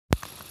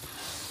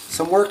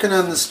So I'm working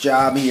on this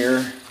job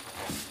here,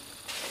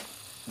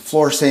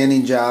 floor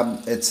sanding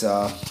job. It's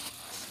going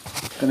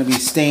to be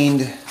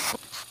stained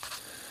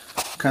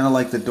kind of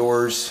like the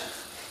doors.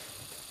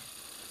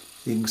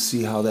 You can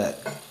see how that,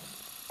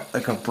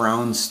 like a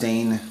brown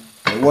stain.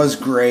 It was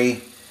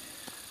gray,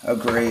 a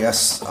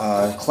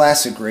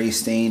classic gray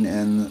stain,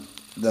 and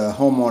the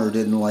homeowner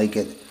didn't like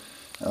it.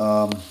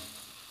 But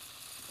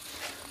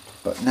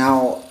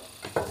now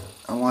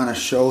I want to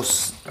show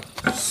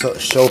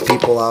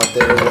people out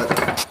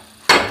there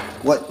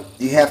what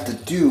you have to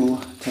do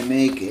to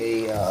make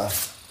a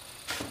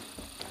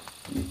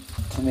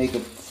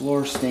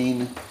floor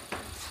stain,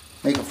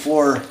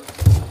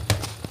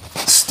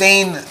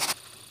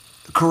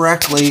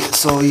 correctly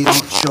so you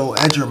don't show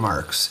edger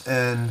marks.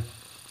 And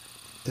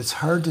it's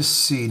hard to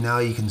see. Now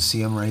you can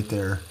see them right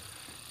there.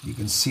 You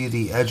can see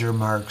the edger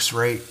marks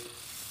right.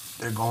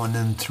 They're going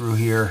in through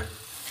here,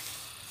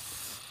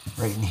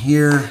 right in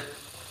here,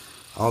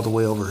 all the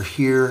way over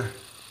here.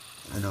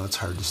 I know it's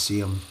hard to see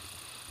them.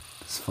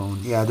 This phone,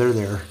 yeah, they're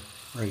there,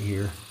 right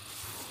here.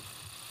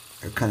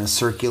 They're kind of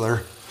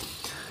circular.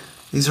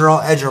 These are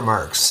all edger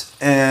marks,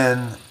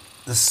 and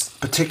this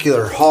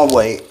particular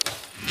hallway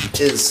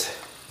is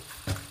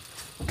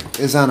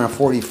on a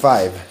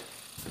 45.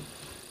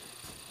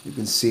 You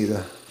can see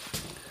the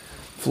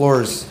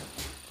floors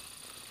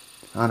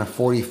on a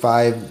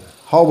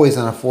 45. Hallway's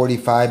on a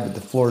 45, but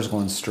the floor is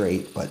going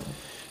straight. But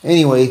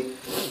anyway,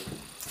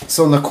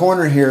 so in the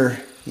corner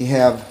here, you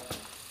have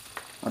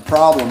a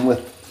problem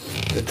with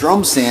the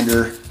drum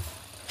sander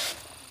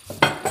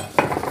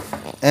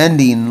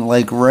ending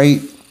like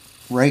right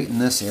in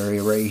this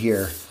area right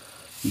here.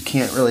 You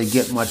can't really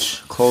get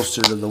much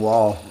closer to the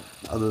wall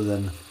other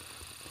than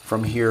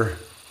from here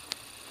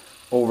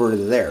over to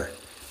there.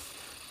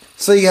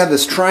 So you have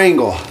this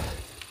triangle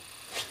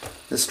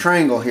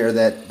here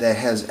that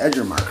has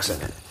edger marks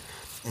in it.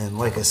 And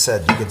like I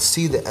said, you can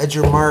see the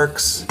edger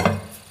marks.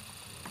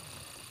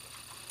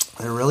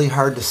 They're really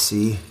hard to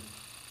see.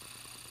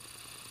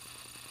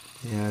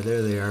 Yeah,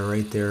 there they are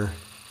right there.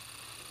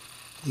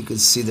 You can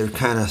see they're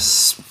kind of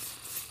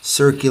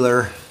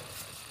circular.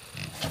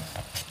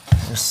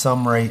 There's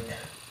some right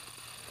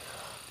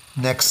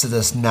next to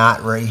this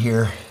knot right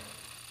here.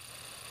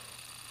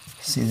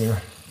 See,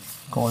 they're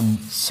going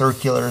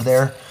circular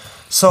there.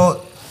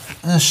 So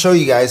I'm going to show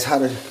you guys how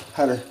to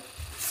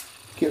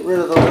get rid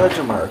of those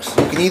edger marks.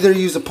 You can either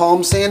use a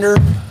palm sander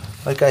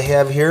like I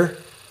have here.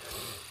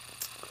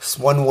 It's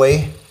one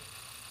way.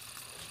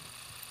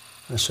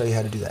 I'll show you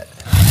how to do that.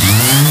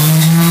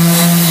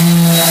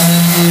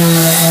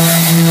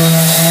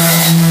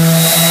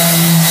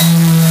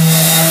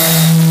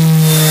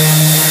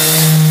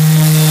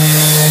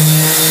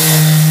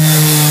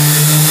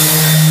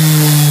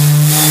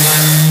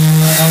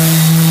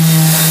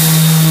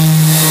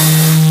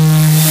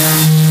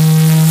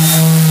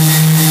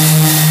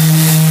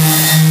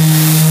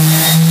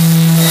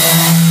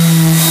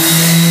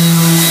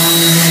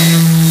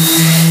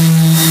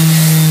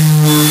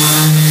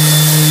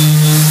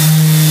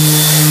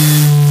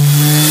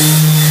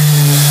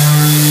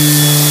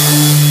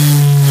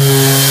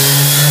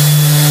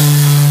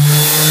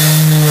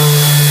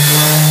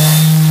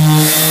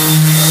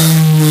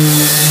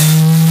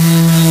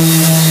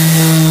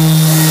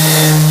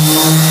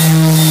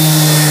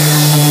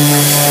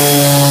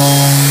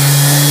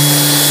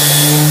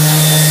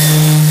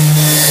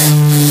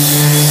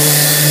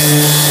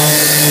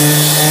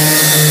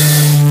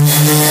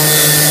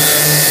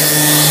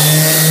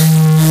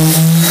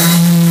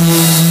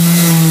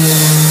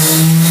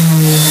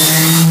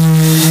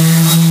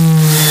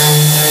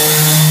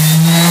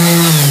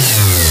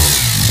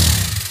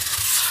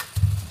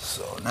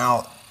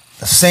 Now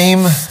the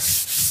same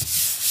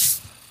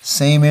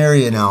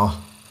area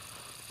now.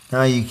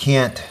 Now you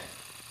can't.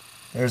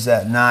 There's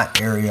that knot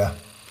area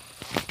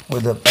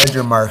where the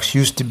edger marks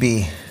used to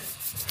be.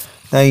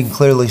 Now you can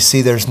clearly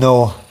see there's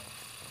no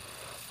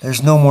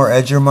more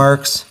edger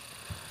marks,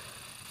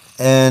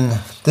 and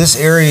this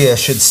area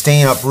should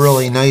stain up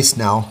really nice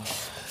now.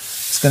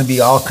 It's going to be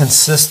all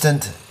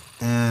consistent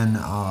and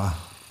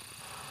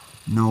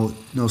no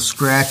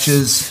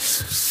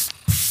scratches.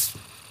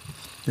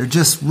 They're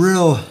just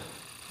real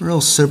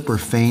super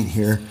faint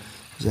here.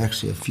 There's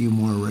actually a few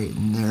more right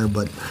in there,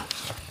 but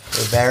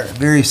they're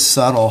very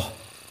subtle.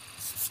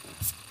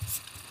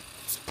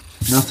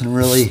 Nothing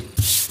really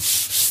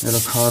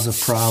that'll cause a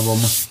problem.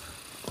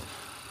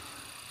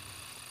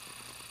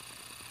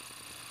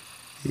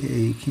 Yeah,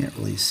 you can't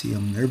really see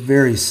them. They're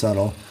very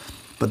subtle.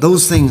 But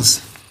those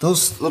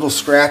little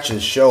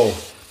scratches show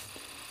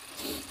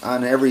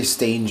on every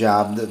stain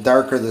job. The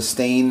darker the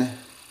stain,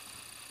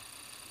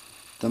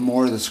 the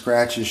more the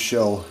scratches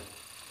show.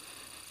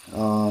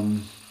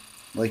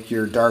 Like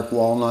your dark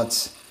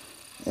walnuts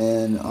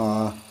and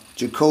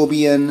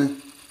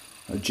Jacobean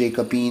or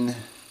Jacobine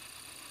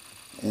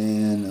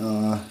and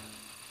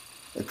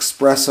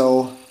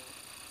espresso,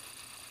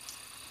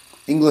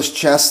 English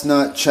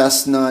chestnut,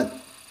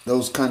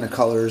 those kind of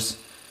colors.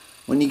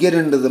 When you get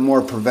into the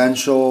more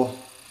provincial,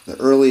 the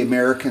early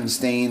American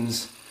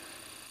stains,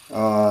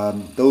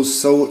 those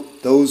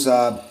those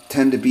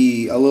tend to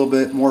be a little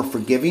bit more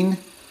forgiving.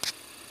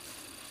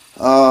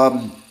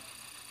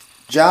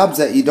 Jobs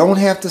that you don't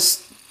have to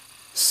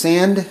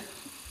sand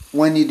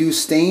when you do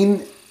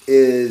stain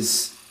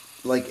is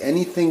like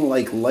anything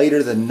like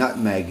lighter than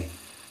nutmeg.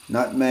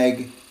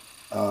 Nutmeg,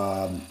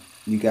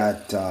 you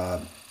got,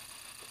 let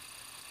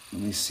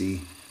me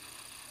see,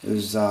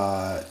 there's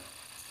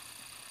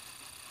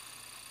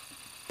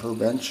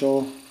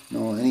provincial,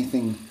 no,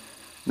 anything,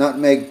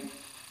 nutmeg,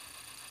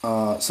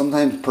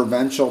 sometimes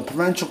provincial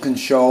can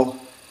show.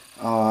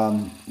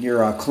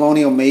 Your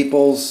colonial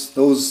maples,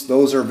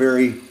 those are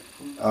very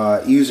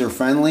user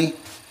friendly,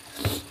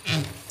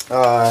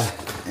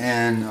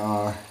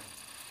 and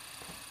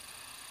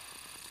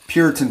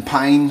Puritan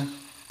pine,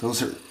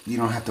 those are, you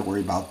don't have to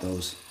worry about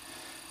those.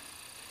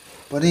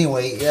 But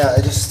anyway, yeah,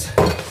 I just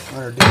wanted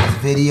to do this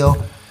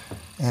video,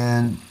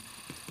 and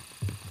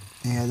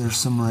yeah, there's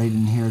some right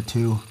in here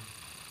too,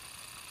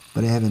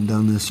 but I haven't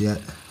done this yet,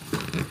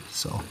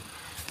 so.